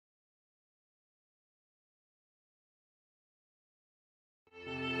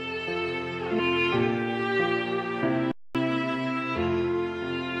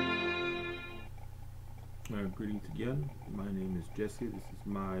Greetings again. My name is Jesse. This is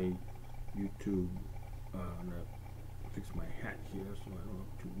my YouTube. I'm gonna fix my hat here so I don't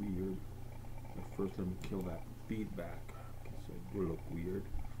look too weird. But first, let me kill that feedback because I do look weird.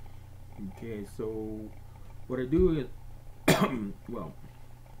 Okay, so what I do is, well,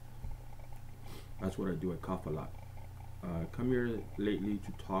 that's what I do. I cough a lot. Come here lately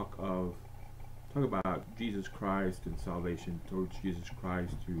to talk about Jesus Christ and salvation towards Jesus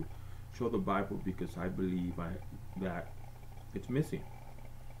Christ, to show the Bible, because I believe that it's missing.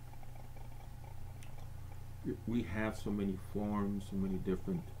 We have so many forms, so many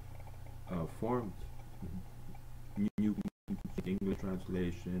different forms. New English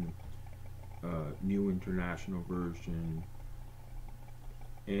translation, New International Version,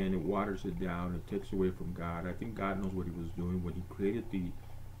 and it waters it down. It takes away from God. I think God knows what He was doing when He created the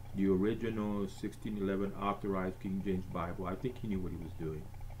original 1611 authorized King James Bible. I think He knew what He was doing.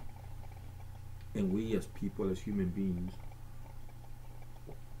 And we as people, as human beings,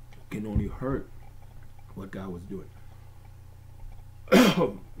 can only hurt what God was doing.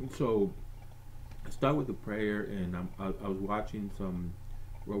 So I start with the prayer, and I was watching some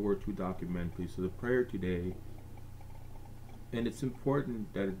World War II documentaries. So the prayer today, and it's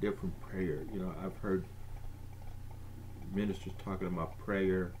important that a different prayer, I've heard ministers talking about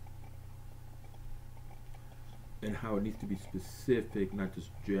prayer and how it needs to be specific, not just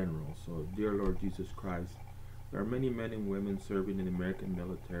general. So, dear Lord Jesus Christ, there are many men and women serving in the American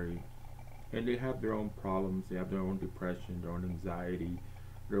military, and they have their own problems. They have their own depression, their own anxiety.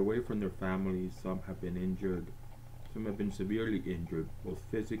 They're away from their families. Some have been injured. Some have been severely injured, both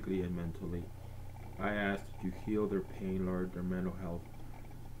physically and mentally. I ask that you heal their pain, Lord, their mental health.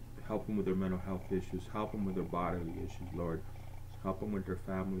 Help them with their mental health issues. Help them with their bodily issues, Lord. Help them with their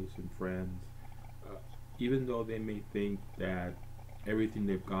families and friends. Even though they may think that everything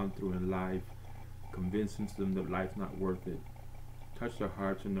they've gone through in life convinces them that life's not worth it, touch their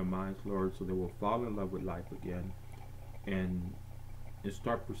hearts and their minds, Lord, so they will fall in love with life again and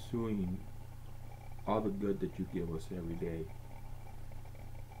start pursuing all the good that you give us every day.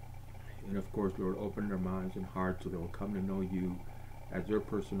 And of course, Lord, open their minds and hearts so they will come to know you as their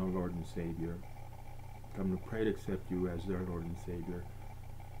personal Lord and Savior. Come to pray to accept you as their Lord and Savior,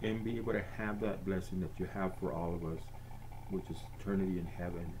 and be able to have that blessing that you have for all of us, which is eternity in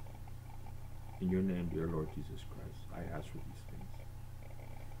heaven. In your name, dear Lord Jesus Christ, I ask for these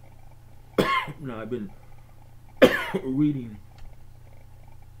things. Now, I've been reading,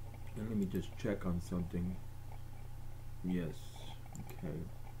 and let me just check on something. Yes, okay.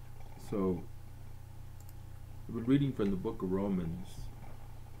 So, I've been reading from the book of Romans,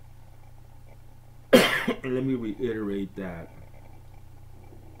 and let me reiterate that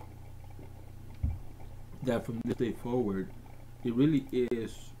from this day forward, it really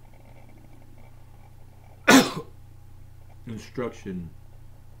is instruction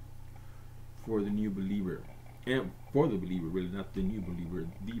for the new believer, and for the believer, really, not the new believer,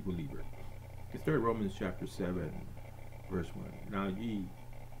 the believer. Let's start Romans chapter 7, verse 1. Now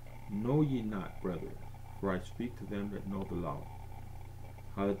know ye not, brethren, for I speak to them that know the law,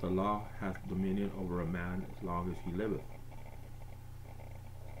 how that the law hath dominion over a man as long as he liveth.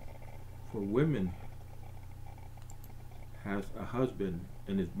 For women has a husband,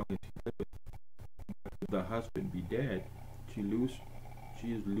 and as long as he liveth, if the husband be dead, she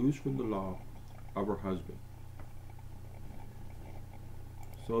is loose from the law of her husband.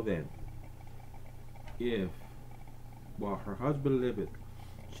 So then, if while her husband liveth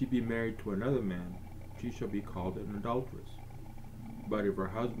she be married to another man, she shall be called an adulteress. But if her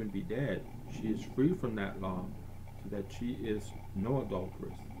husband be dead, she is free from that law, so that she is no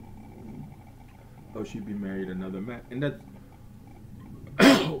adulteress, though she be married another man. And that's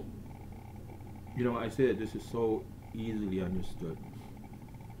I said this is so easily understood,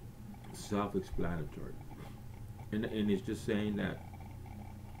 self-explanatory, and it's just saying that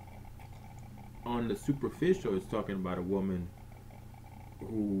on the superficial, it's talking about a woman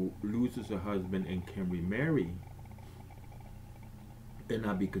who loses a husband and can remarry and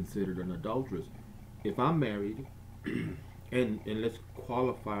not be considered an adulteress. If I'm married, and let's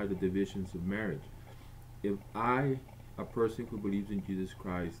qualify the divisions of marriage. If a person who believes in Jesus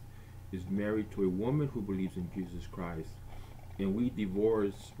Christ, is married to a woman who believes in Jesus Christ, and we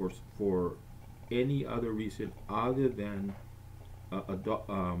divorce for any other reason other than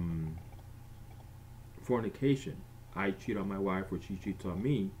fornication, I cheat on my wife or she cheats on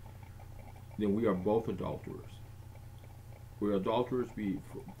me, then we are both adulterers. We're adulterers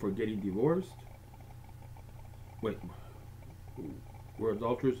for getting divorced. We're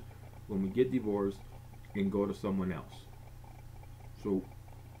adulterers when we get divorced and go to someone else. So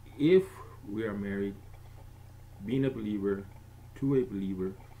if we are married being a believer to a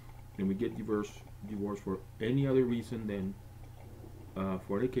believer, and we get divorced for any other reason than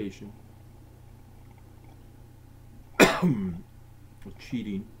fornication,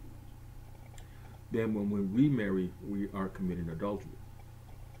 cheating, then when we remarry, we are committing adultery.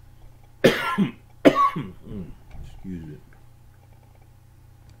 Excuse me.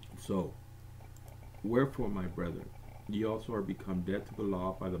 So, wherefore, my brethren, ye also are become dead to the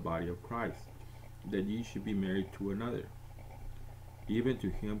law by the body of Christ, that ye should be married to another, even to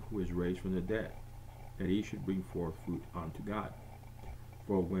him who is raised from the dead, that he should bring forth fruit unto God.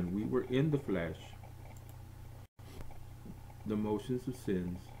 For when we were in the flesh, the motions of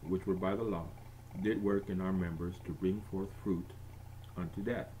sins, which were by the law, did work in our members to bring forth fruit unto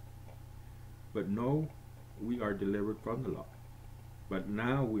death. But no, we are delivered from the law. But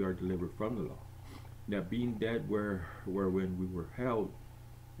now we are delivered from the law, that being dead wherein we were held,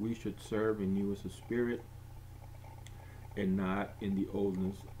 we should serve in you as a spirit, and not in the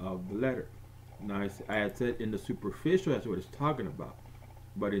oldness of the letter. Now I had said in the superficial, that's what it's talking about.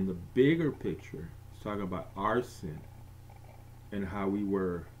 But in the bigger picture, it's talking about our sin and how we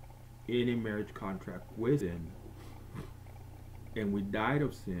were in a marriage contract with sin, and we died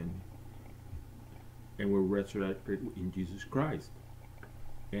of sin, and were resurrected in Jesus Christ.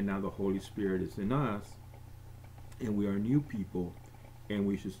 And now the Holy Spirit is in us, and we are new people, and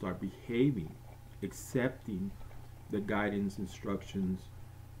we should start behaving, accepting the guidance, instructions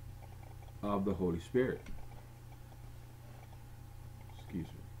of the Holy Spirit. Excuse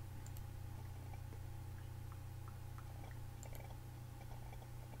me.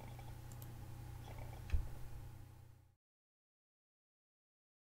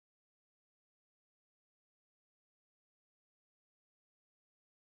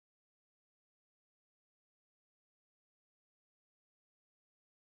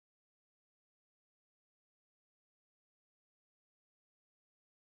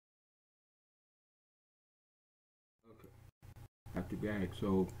 Okay. Have to gag.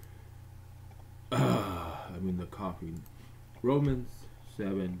 So, I'm in the coffee. Romans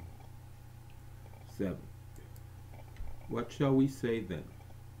 7:7. What shall we say then?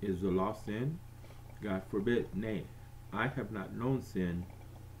 Is the law sin? God forbid. Nay, I have not known sin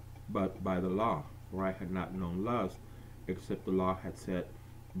but by the law, for I had not known lust, except the law had said,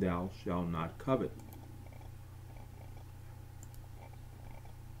 Thou shalt not covet.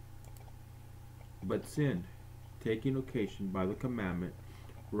 But sin, taking occasion by the commandment,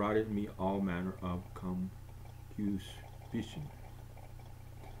 wrought in me all manner of concupiscence,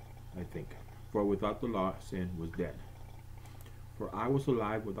 I think. For without the law sin was dead. For I was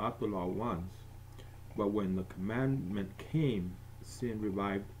alive without the law once, but when the commandment came, sin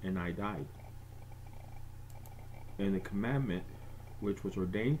revived, and I died. And the commandment, which was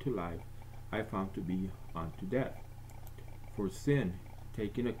ordained to life, I found to be unto death. For sin,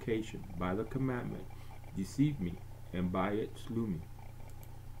 taking occasion by the commandment, deceived me, and by it slew me.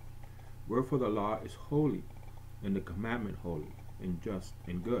 Wherefore the law is holy, and the commandment holy, and just,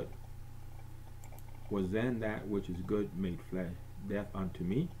 and good. Was then that which is good made flesh death unto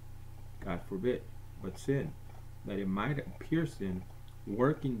me? God forbid. But sin, that it might appear sin,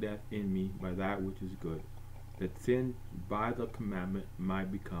 working death in me by that which is good, that sin by the commandment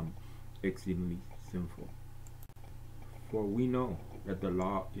might become exceedingly sinful. For we know that the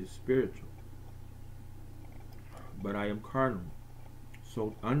law is spiritual, but I am carnal,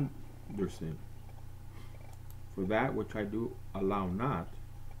 sold under sin. For that which I do allow not,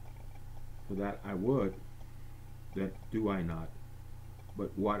 for that I would, that do I not.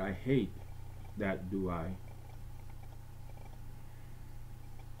 But what I hate, that do I.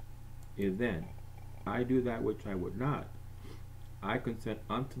 If then I do that which I would not, I consent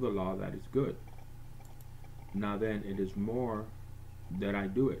unto the law that is good. Now then it is more that I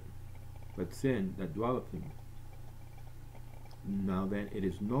do it, but sin that dwelleth in me. Now then it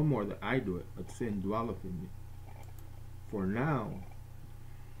is no more that I do it, but sin dwelleth in me. For now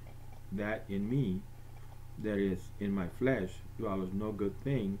that in me, that is, in my flesh, dwelleth no good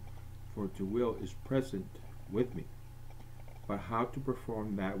thing, for to will is present with me. But how to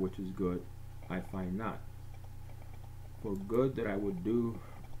perform that which is good, I find not. For good that I would do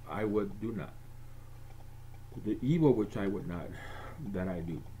not. The evil which I would not, that I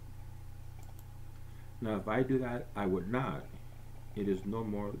do. Now if I do that I would not, it is no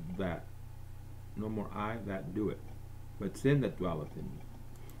more I that do it, but sin that dwelleth in me.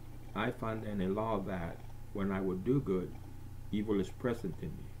 I find in a law that, when I would do good, evil is present in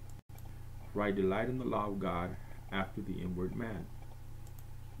me. For I delight in the law of God after the inward man.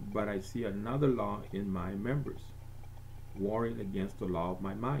 But I see another law in my members, warring against the law of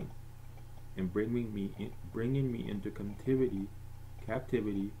my mind, and bringing me into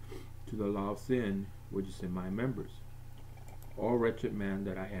captivity to the law of sin which is in my members. O wretched man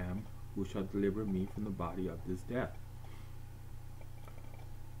that I am, who shall deliver me from the body of this death?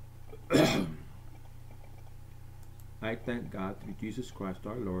 I thank God through Jesus Christ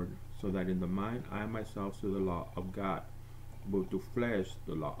our Lord, so that in the mind I myself serve the law of God, but to flesh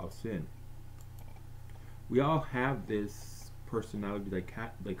the law of sin. We all have this personality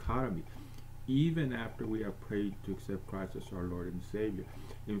dichotomy, even after we have prayed to accept Christ as our Lord and Savior.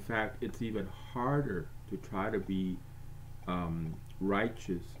 In fact, it's even harder to try to be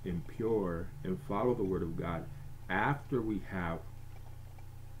righteous and pure and follow the Word of God after we have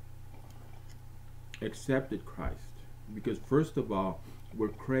accepted Christ. Because first of all, we're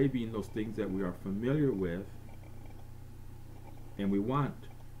craving those things that we are familiar with and we want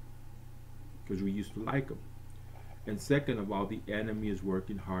because we used to like them. And second of all, the enemy is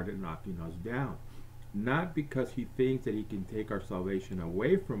working hard at knocking us down. Not because he thinks that he can take our salvation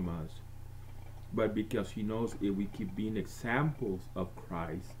away from us, but because he knows if we keep being examples of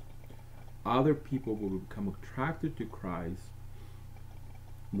Christ, other people will become attracted to Christ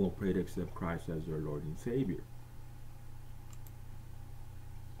and will pray to accept Christ as their Lord and Savior.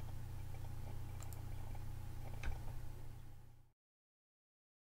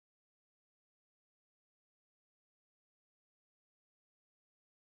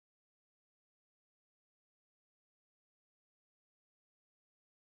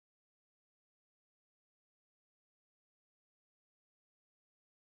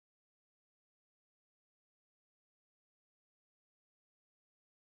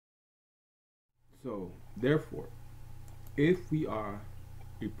 So, therefore, if we are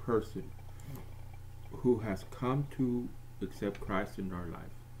a person who has come to accept Christ in our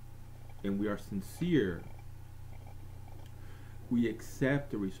life, and we are sincere, we accept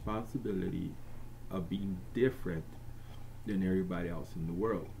the responsibility of being different than everybody else in the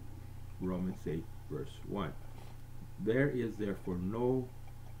world. Romans 8, verse 1. There is therefore no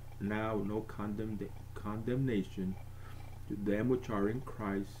condemnation to them which are in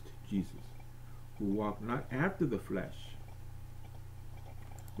Christ Jesus, who walk not after the flesh,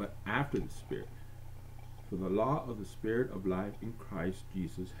 but after the Spirit. For the law of the Spirit of life in Christ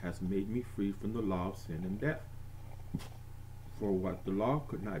Jesus has made me free from the law of sin and death. For what the law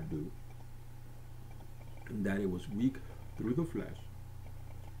could not do, in that it was weak through the flesh,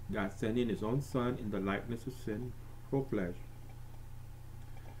 God sending his own Son in the likeness of sinful flesh,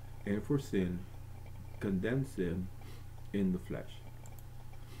 and for sin, condemned sin in the flesh,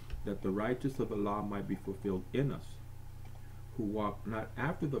 that the righteousness of the law might be fulfilled in us, who walk not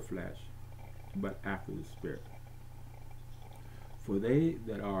after the flesh, but after the Spirit. For they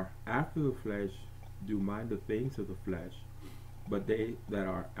that are after the flesh do mind the things of the flesh, but they that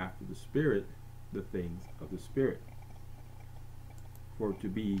are after the Spirit, the things of the Spirit. For to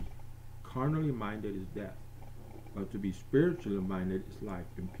be carnally minded is death, but to be spiritually minded is life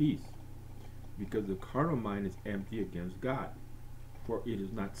and peace. Because the carnal mind is empty against God, for it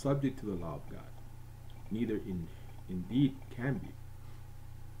is not subject to the law of God, neither indeed can be.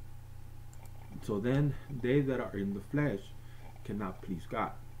 So then they that are in the flesh cannot please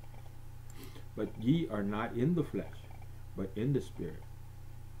God. But ye are not in the flesh, but in the Spirit,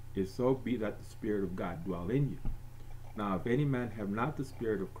 if so be that the Spirit of God dwell in you. Now if any man have not the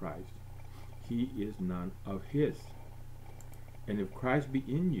Spirit of Christ, he is none of his. And if Christ be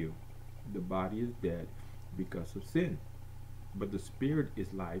in you, the body is dead because of sin, but the Spirit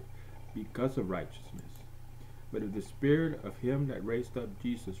is life because of righteousness. But if the Spirit of him that raised up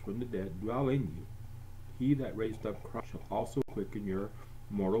Jesus from the dead dwell in you, he that raised up Christ shall also quicken your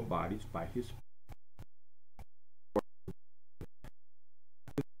mortal bodies by his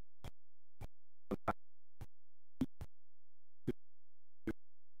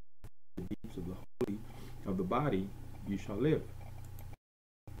deeds of the holy of the body, you shall live.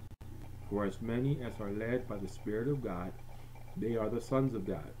 For as many as are led by the Spirit of God, they are the sons of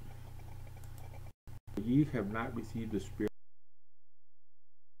God. For ye have not received the Spirit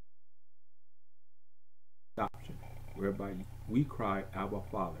of adoption, whereby we cry, Abba,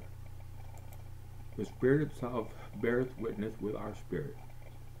 Father. The Spirit itself beareth witness with our spirit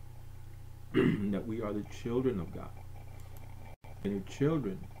that we are the children of God. And if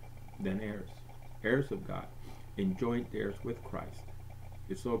children, then heirs, heirs of God, and joint heirs with Christ,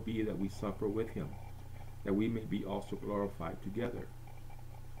 if so be that we suffer with him, that we may be also glorified together.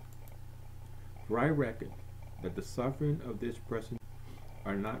 For I reckon that the suffering of this present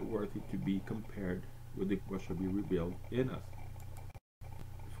are not worthy to be compared with what shall be revealed in us.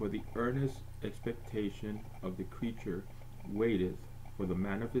 For the earnest expectation of the creature waiteth for the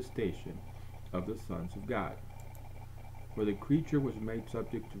manifestation of the sons of God. For the creature was made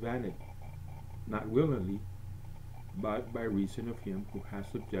subject to vanity, not willingly, but by reason of him who has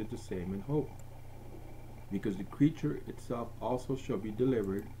subjected the same in hope. Because the creature itself also shall be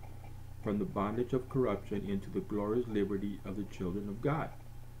delivered from the bondage of corruption into the glorious liberty of the children of God.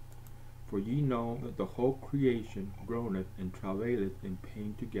 For ye know that the whole creation groaneth and travaileth in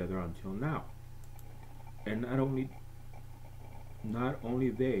pain together until now. And not only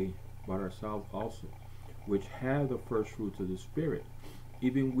they, but ourselves also, which have the first fruits of the Spirit,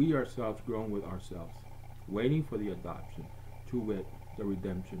 even we ourselves groan with ourselves, waiting for the adoption, to wit, the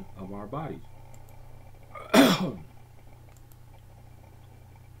redemption of our bodies.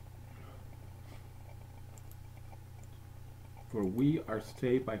 For we are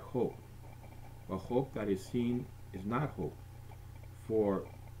saved by hope, but hope that is seen is not hope. For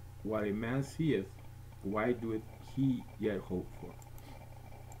what a man seeth, why doeth he yet hope for?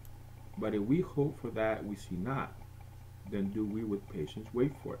 But if we hope for that we see not, then do we with patience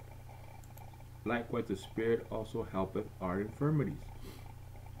wait for it. Likewise the Spirit also helpeth our infirmities.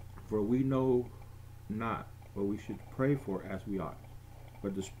 For we know not what we should pray for as we ought,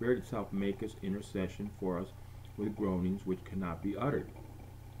 but the Spirit itself maketh intercession for us with groanings which cannot be uttered.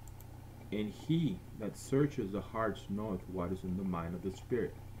 And he that searches the hearts knoweth what is in the mind of the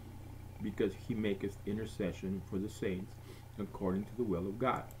Spirit, because he maketh intercession for the saints according to the will of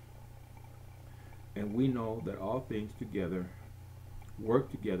God. And we know that all things together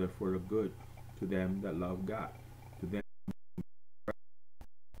work together for the good to them that love God, to them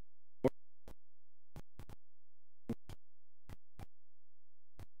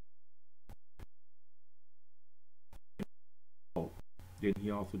then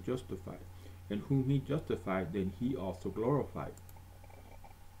he also justified, and whom he justified, then he also glorified.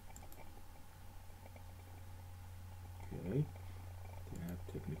 Okay, I have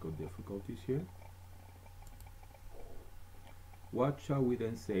technical difficulties here. What shall we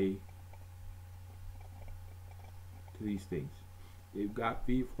then say to these things? If God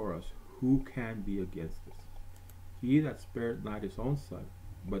be for us, who can be against us? He that spared not his own Son,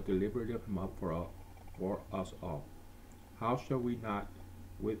 but delivered him up for us all, how shall we not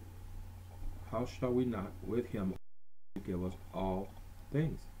with him give us all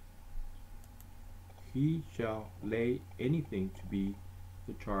things? He shall lay anything to be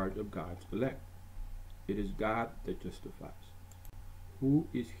the charge of God's elect. It is God that justifies. Who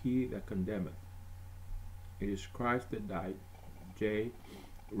is he that condemneth? It is Christ that died,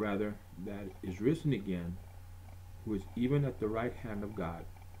 rather, that is risen again, who is even at the right hand of God,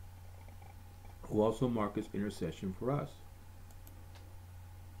 who also maketh intercession for us.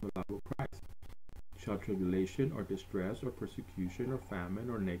 The love of Christ. Shall tribulation or distress or persecution or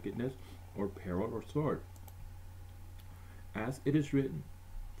famine or nakedness or peril or sword? As it is written,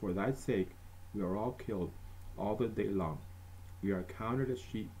 for thy sake we are all killed all the day long. We are counted as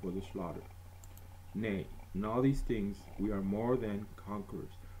sheep for the slaughter. Nay, in all these things we are more than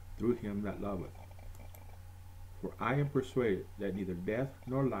conquerors through him that loveth. For I am persuaded that neither death,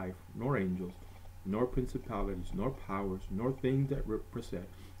 nor life, nor angels, nor principalities, nor powers, nor things that present,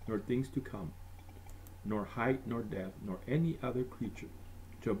 nor things to come, nor height, nor depth, nor any other creature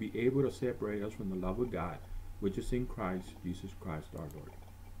shall be able to separate us from the love of God, which is in Christ Jesus Christ our Lord.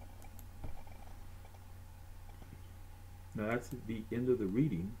 Now that's the end of the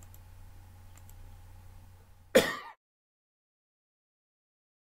reading.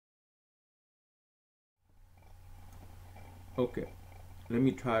 Okay, let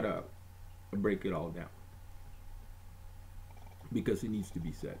me try to break it all down, because it needs to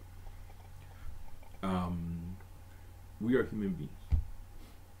be said. We are human beings.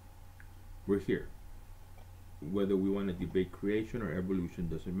 We're here. Whether we want to debate creation or evolution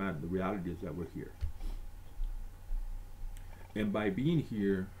doesn't matter. The reality is that we're here. And by being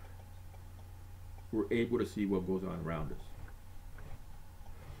here, we're able to see what goes on around us.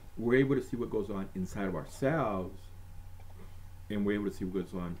 We're able to see what goes on inside of ourselves, and we're able to see what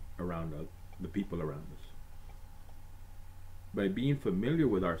goes on around us, the people around us. By being familiar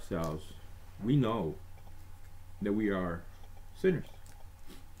with ourselves, we know that we are sinners.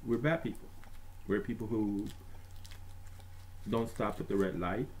 We're bad people. We're people who don't stop at the red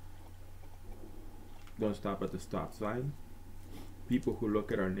light, don't stop at the stop sign. People who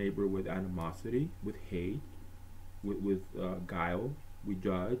look at our neighbor with animosity, with hate, with guile. We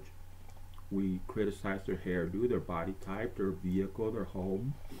judge. We criticize their hairdo, their body type, their vehicle, their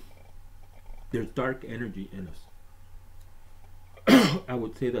home. There's dark energy in us. I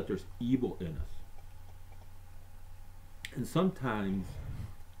would say that there's evil in us. And sometimes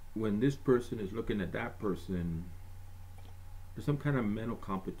when this person is looking at that person, there's some kind of mental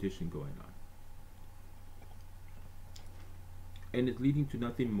competition going on. and it's leading to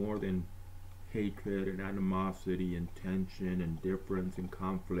nothing more than hatred and animosity and tension and difference and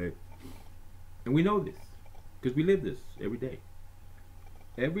conflict. And we know this because we live this every day.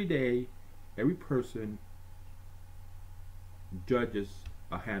 Every day, every person judges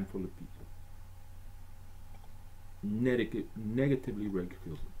a handful of people, negatively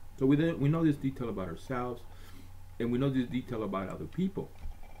ridicules them. So we know this detail about ourselves, and we know this detail about other people.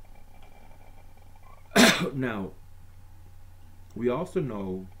 Now, we also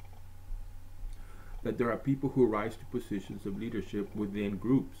know that there are people who rise to positions of leadership within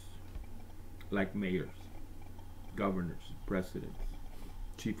groups, like mayors, governors, presidents,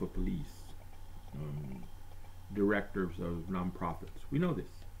 chief of police, directors of nonprofits. We know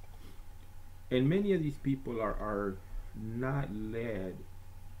this. And many of these people are not led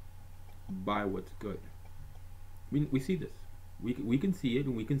by what's good. We see this. We can see it,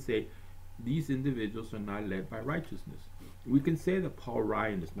 and we can say these individuals are not led by righteousness. We can say that Paul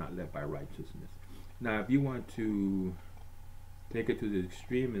Ryan is not led by righteousness. Now, if you want to take it to the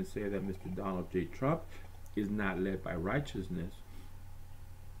extreme and say that Mr. Donald J. Trump is not led by righteousness,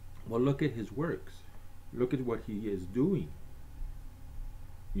 well, look at his works. Look at what he is doing.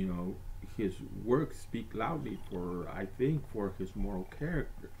 You know, his works speak loudly for, I think, for his moral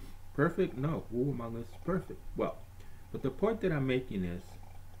character. Perfect? No. Who among us is perfect? Well, but the point that I'm making is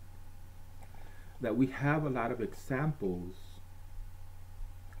that we have a lot of examples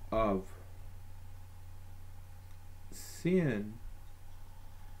of sin,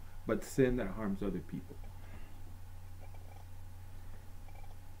 but sin that harms other people.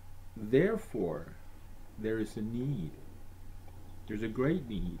 Therefore, there is a need. There's a great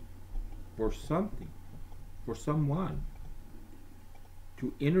need for something, for someone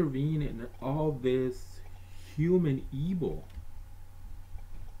to intervene in all this human evil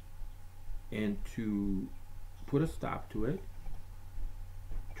and to put a stop to it,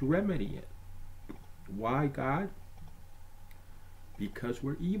 to remedy it. Why, God? Because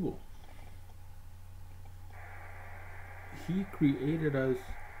we're evil. He created us.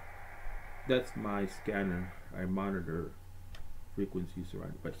 That's my scanner. I monitor frequencies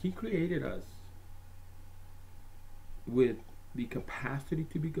around it. But He created us with the capacity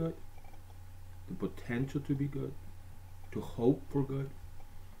to be good, the potential to be good, to hope for good.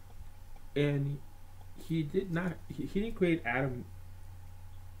 And He didn't create Adam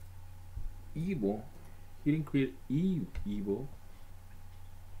evil. He didn't create Eve evil.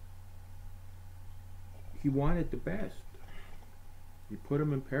 He wanted the best. He put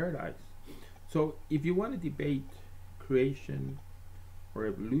them in paradise. So if you want to debate creation or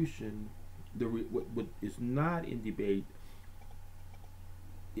evolution, what is not in debate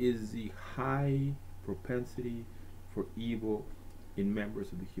is the high propensity for evil in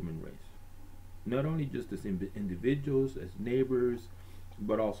members of the human race. Not only just as individuals, as neighbors,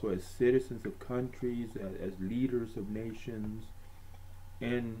 but also as citizens of countries, as leaders of nations.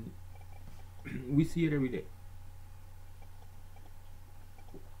 And we see it every day.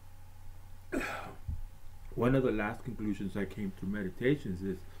 One of the last conclusions I came to meditations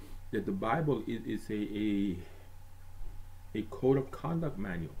is that the Bible is a code of conduct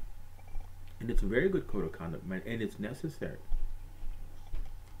manual, and it's a very good code of conduct manual, and it's necessary.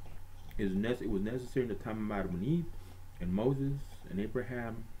 It was necessary in the time of Adam and Eve, and Moses, and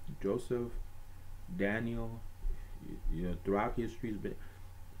Abraham, Joseph, Daniel. You know, throughout history,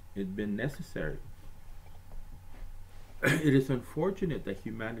 it's been necessary. It is unfortunate that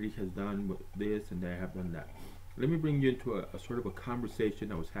humanity has done this and they have done that. Let me bring you into a sort of a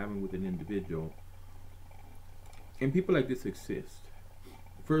conversation I was having with an individual. And people like this exist.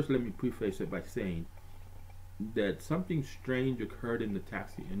 First, let me preface it by saying that something strange occurred in the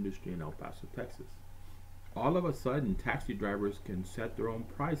taxi industry in El Paso, Texas. All of a sudden, taxi drivers can set their own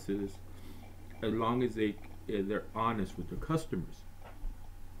prices as long as they're honest with their customers,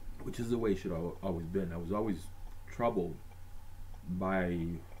 which is the way it should always been. I was always troubled by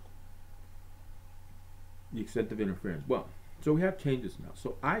the extent of interference. Well, so we have changes now.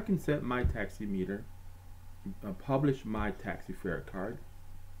 So I can set my taxi meter, publish my taxi fare card,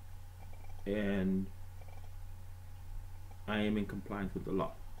 and I am in compliance with the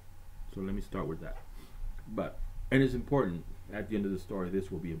law. So let me start with that. And it's important, at the end of the story,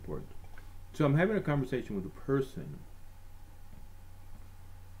 this will be important. So I'm having a conversation with a person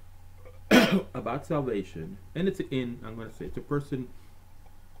about salvation, and I'm going to say it's a person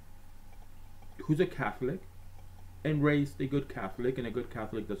who's a Catholic and raised a good Catholic, and a good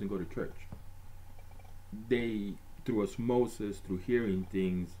Catholic doesn't go to church. They, through osmosis, through hearing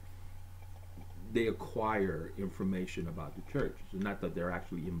things, they acquire information about the church. So not that they're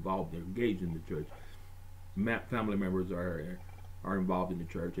actually involved, they're engaged in the church. Family members are are involved in the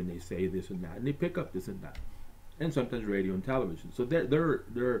church, and they say this and that, and they pick up this and that, and sometimes radio and television. So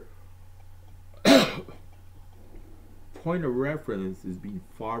their point of reference is being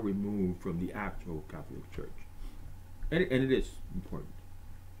far removed from the actual Catholic Church, and it is important.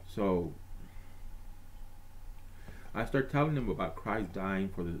 So I start telling them about Christ dying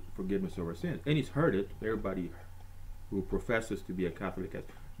for the forgiveness of our sins, and he's heard it. Everybody who professes to be a Catholic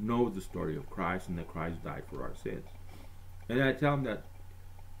knows the story of Christ and that Christ died for our sins. And I tell them that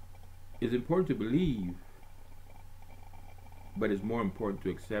it's important to believe, but it's more important to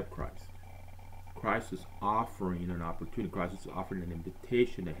accept Christ. Christ is offering an opportunity. Christ is offering an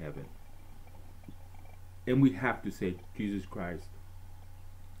invitation to heaven. And we have to say, Jesus Christ,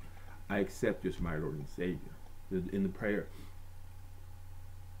 I accept you as my Lord and Savior. In the prayer,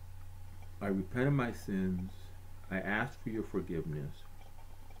 I repent of my sins. I ask for your forgiveness.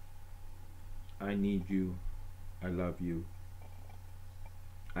 I need you. I love you.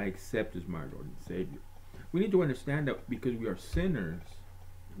 I accept as my Lord and Savior. We need to understand that because we are sinners,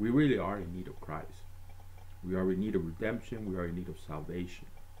 we really are in need of Christ. We are in need of redemption. We are in need of salvation.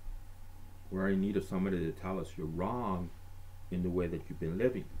 We are in need of somebody to tell us you're wrong in the way that you've been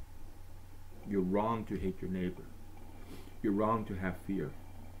living. You're wrong to hate your neighbor. You're wrong to have fear.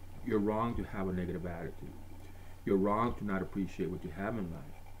 You're wrong to have a negative attitude. You're wrong to not appreciate what you have in life.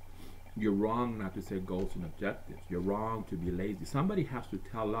 You're wrong not to set goals and objectives. You're wrong to be lazy. Somebody has to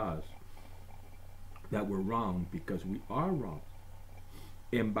tell us that we're wrong because we are wrong.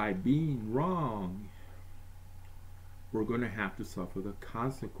 And by being wrong, we're going to have to suffer the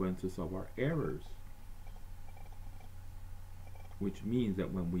consequences of our errors. Which means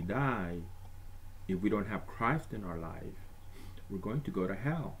that when we die, if we don't have Christ in our life, we're going to go to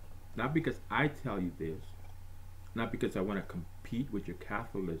hell. Not because I tell you this, not because I want to compete with your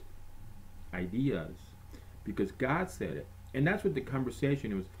Catholic ideas, because God said it. And that's what the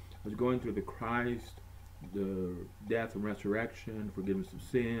conversation was going through: the Christ, the death and resurrection, forgiveness of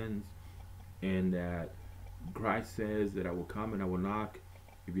sins, and that Christ says that I will come and I will knock.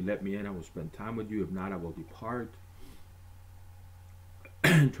 If you let me in, I will spend time with you. If not, I will depart.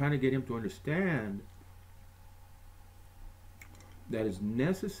 Trying to get him to understand that it's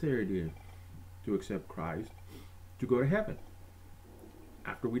necessary to accept Christ to go to heaven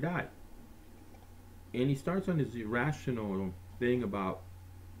after we die. And he starts on this irrational thing about,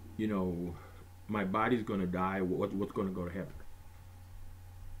 my body's going to die, what's going to go to heaven.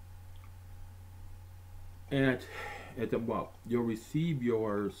 And I said, well, you'll receive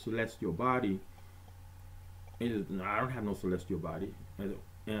your celestial body. And he says, no, I don't have no celestial body. And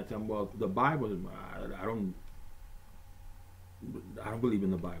I said, well, the Bible, I don't believe in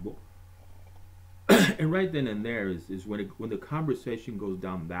the Bible. And right then and there is when the conversation goes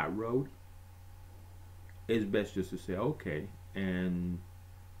down that road, it's best just to say okay and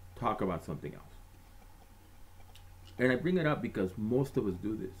talk about something else. And I bring it up because most of us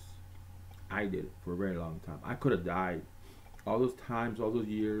do this. I did it for a very long time. I could have died. All those times, all those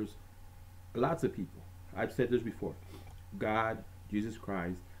years, lots of people. I've said this before. God, Jesus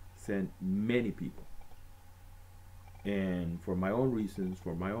Christ, sent many people. And for my own reasons,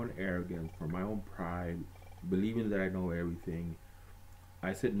 for my own arrogance, for my own pride, believing that I know everything,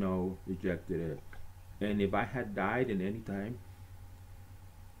 I said no, rejected it. And if I had died in any time,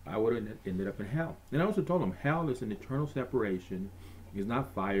 I would have ended up in hell. And I also told him, hell is an eternal separation. It's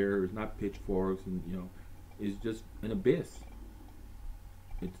not fire, it's not pitchforks, and it's just an abyss.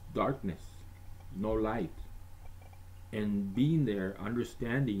 It's darkness, no light. And being there,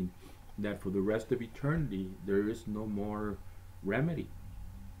 understanding that for the rest of eternity, there is no more remedy.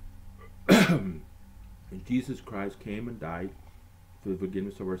 And Jesus Christ came and died for the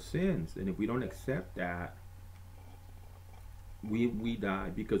forgiveness of our sins. And if we don't accept that, we die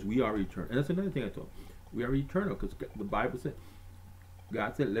because we are eternal. And that's another thing I told them. We are eternal because the Bible said,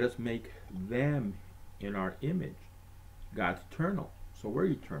 God said, let us make them in our image. God's eternal. So we're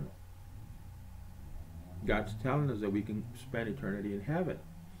eternal. God's telling us that we can spend eternity in heaven.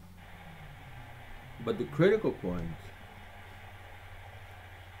 But the critical point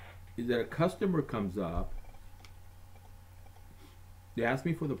is that a customer comes up, they ask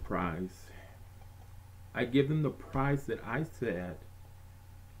me for the price, I give them the price that I said,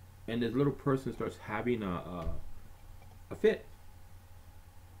 and this little person starts having a fit.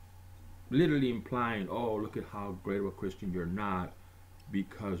 Literally implying, oh, look at how great of a Christian you're not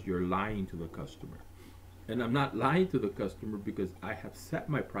because you're lying to the customer. And I'm not lying to the customer because I have set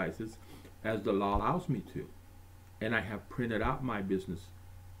my prices as the law allows me to. And I have printed out my business,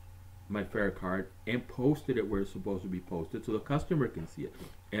 my fare card, and posted it where it's supposed to be posted so the customer can see it.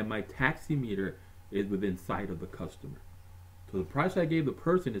 And my taximeter is within sight of the customer So the price I gave the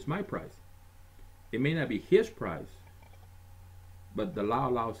person is my price. It may not be his price, but the law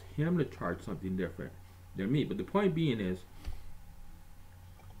allows him to charge something different than me. But the point being is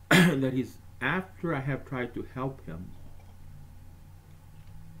that he's, after I have tried to help him,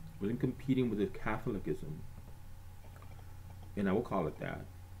 wasn't competing with his Catholicism, and I will call it that.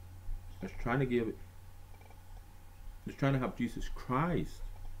 I was trying to help Jesus Christ.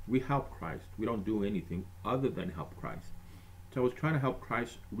 We help Christ. We don't do anything other than help Christ. So I was trying to help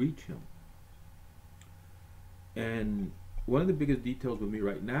Christ reach him. And one of the biggest details with me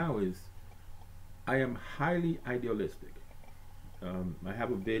right now is I am highly idealistic. I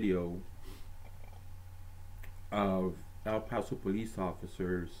have a video of El Paso police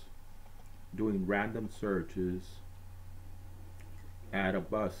officers doing random searches at a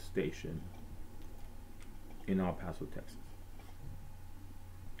bus station in El Paso, Texas.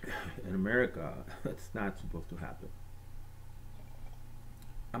 In America, that's not supposed to happen.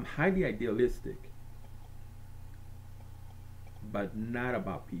 I'm highly idealistic, but not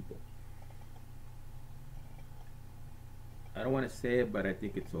about people. I don't want to say it, but I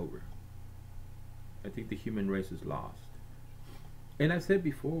think it's over. I think the human race is lost. And I've said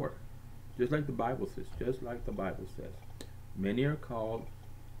before, just like the Bible says, many are called,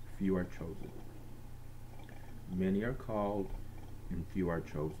 few are chosen. Many are called, and few are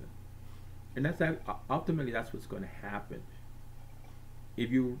chosen. And that's ultimately that's what's going to happen. If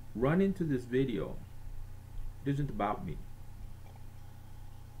you run into this video, it isn't about me.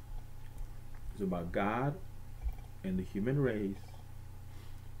 It's about God and the human race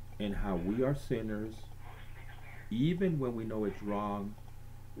and how we are sinners. Even when we know it's wrong,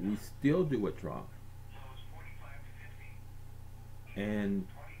 we still do what's wrong. And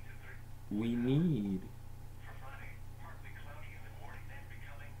we need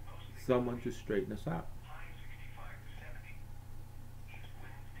someone to straighten us out.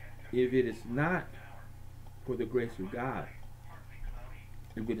 If it is not for the grace of God,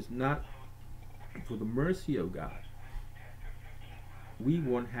 if it is not for the mercy of God, we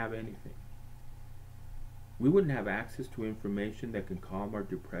won't have anything. We wouldn't have access to information that can calm our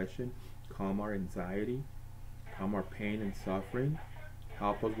depression, calm our anxiety, calm our pain and suffering,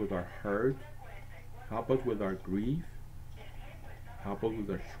 help us with our hurt, help us with our grief, help us with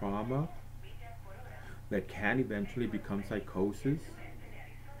our trauma that can eventually become psychosis.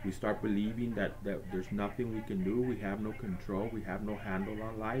 We start believing that there's nothing we can do, we have no control, we have no handle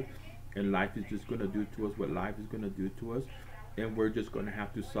on life, and life is just going to do to us what life is going to do to us, and we're just going to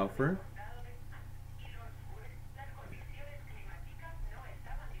have to suffer.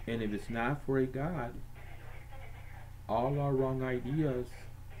 And if it's not for a God, all our wrong ideas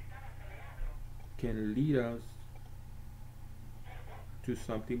can lead us to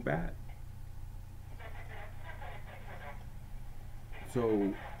something bad.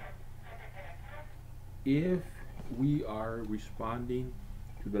 So if we are responding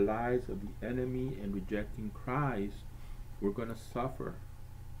to the lies of the enemy and rejecting Christ, we're going to suffer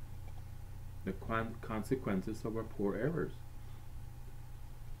the consequences of our poor errors.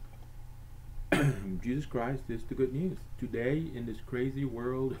 Jesus Christ is the good news. Today, in this crazy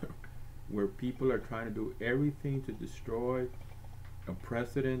world where people are trying to do everything to destroy a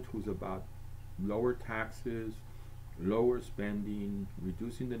president who's about lower taxes, lower spending,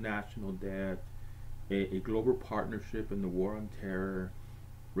 reducing the national debt, a global partnership in the war on terror,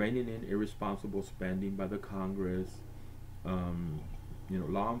 reining in irresponsible spending by the Congress,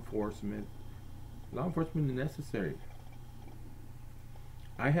 law enforcement. Law enforcement is necessary.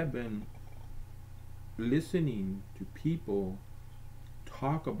 I have been listening to people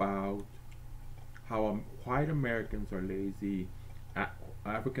talk about how white Americans are lazy,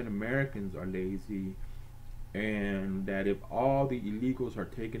 African Americans are lazy, and that if all the illegals are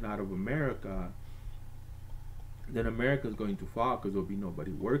taken out of America, then America is going to fall because there'll be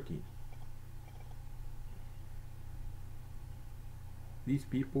nobody working. These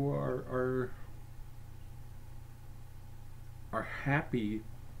people are happy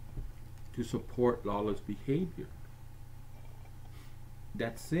to support lawless behavior.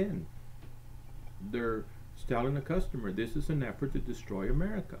 That's sin. They're telling the customer, this is an effort to destroy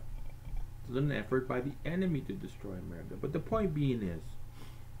America. This is an effort by the enemy to destroy America. But the point being is,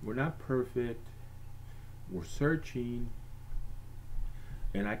 we're not perfect. We're searching.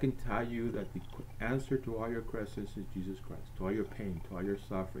 And I can tell you that the answer to all your questions is Jesus Christ. To all your pain, to all your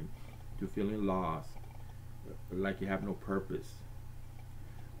suffering, to feeling lost, like you have no purpose.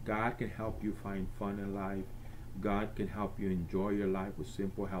 God can help you find fun in life. God can help you enjoy your life with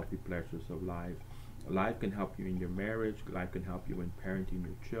simple, healthy pleasures of life. Life can help you in your marriage. Life can help you in parenting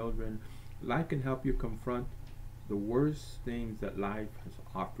your children. Life can help you confront the worst things that life has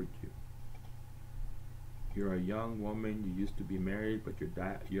offered you. You're a young woman, you used to be married, but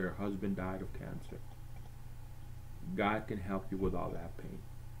your husband died of cancer. God can help you with all that pain.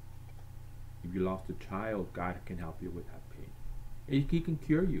 If you lost a child, God can help you with that pain. And He can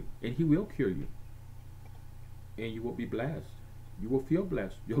cure you, and He will cure you. And you will be blessed. You will feel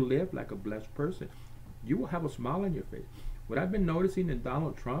blessed. You'll live like a blessed person. You will have a smile on your face. What I've been noticing in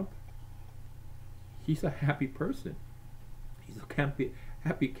Donald Trump, he's a happy person. He's a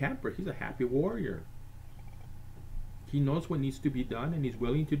happy camper. He's a happy warrior. He knows what needs to be done, and he's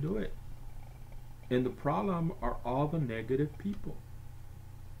willing to do it. And the problem are all the negative people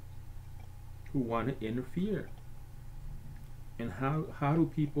who want to interfere. And how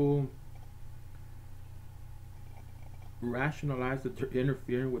do people rationalize that they're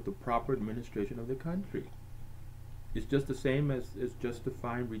interfering with the proper administration of the country? It's just the same as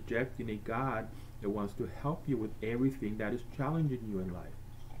justifying rejecting a God that wants to help you with everything that is challenging you in life.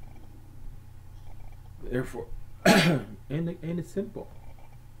 Therefore, and it's simple.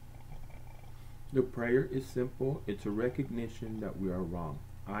 The prayer is simple. It's a recognition that we are wrong.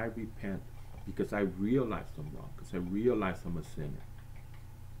 I repent because I realize I'm wrong, because I realize I'm a sinner.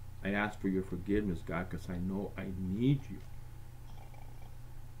 I ask for your forgiveness, God, because I know I need you.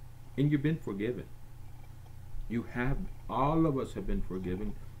 And you've been forgiven. You have, all of us have been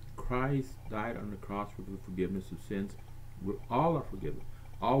forgiven. Christ died on the cross for the forgiveness of sins. We all are forgiven.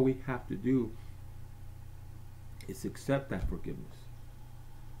 All we have to do is accept that forgiveness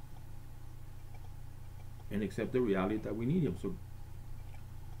and accept the reality that we need Him. So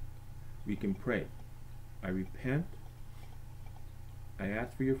we can pray. I repent. I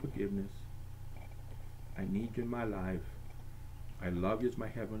ask for your forgiveness. I need you in my life. I love you as my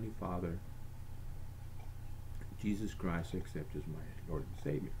Heavenly Father. Jesus Christ, I accept you as my Lord and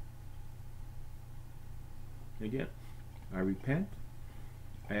Savior. Again, I repent.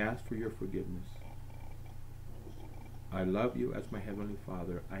 I ask for your forgiveness. I love you as my Heavenly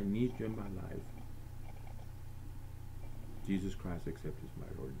Father. I need you in my life. Jesus Christ, accept you as my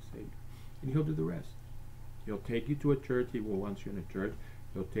Lord and Savior. And He'll do the rest. He'll take you to a church if He wants you in a church.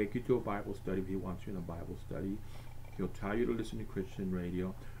 He'll take you to a Bible study if He wants you in a Bible study. He'll tell you to listen to Christian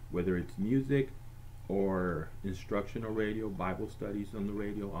radio, whether it's music or instructional radio, Bible studies on the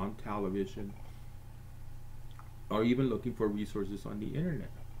radio, on television, or even looking for resources on the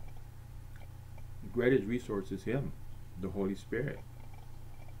internet. The greatest resource is Him, the Holy Spirit.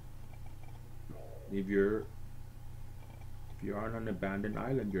 If you're on an abandoned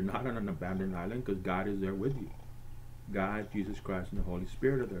island, you're not on an abandoned island because God is there with you. God, Jesus Christ, and the Holy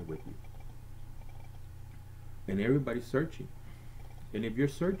Spirit are there with you. And everybody's searching. And if you're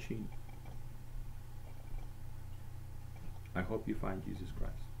searching, I hope you find Jesus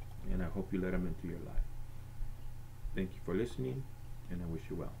Christ. And I hope you let Him into your life. Thank you for listening, and I wish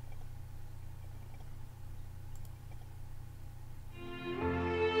you well.